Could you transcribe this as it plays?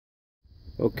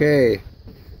Okay,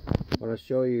 I want to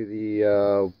show you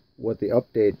the what the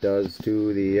update does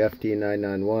to the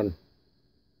Ft-991.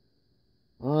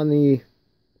 On the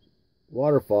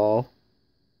Waterfall,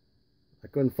 I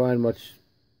couldn't find much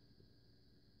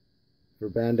for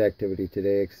band activity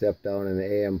today except down in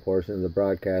the AM portion of the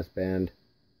broadcast band.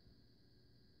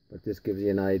 But this gives you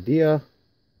an idea,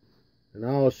 and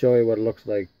I'll show you what it looks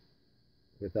like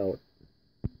without.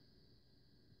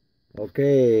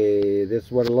 Okay, this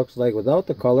is what it looks like without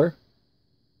the color.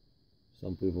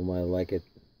 Some people might like it.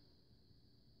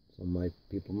 Some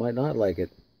people might not like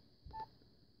it.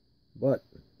 But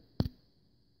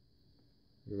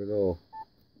here we go.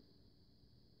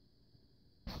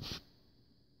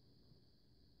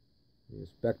 Your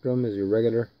spectrum is your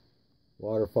regular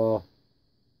waterfall,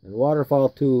 and waterfall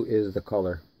 2 is the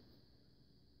color.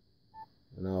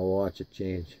 And I'll watch it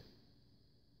change.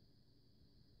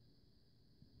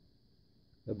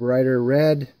 The brighter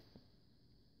red,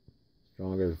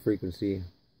 stronger the frequency.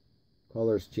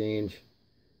 Colors change.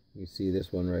 You see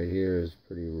this one right here is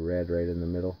pretty red right in the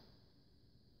middle.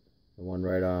 The one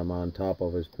right on top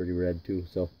of it is pretty red too.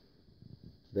 So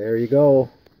there you go.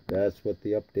 That's what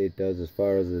the update does as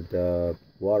far as the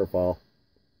waterfall.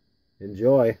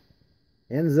 Enjoy.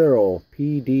 N0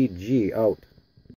 PDG out.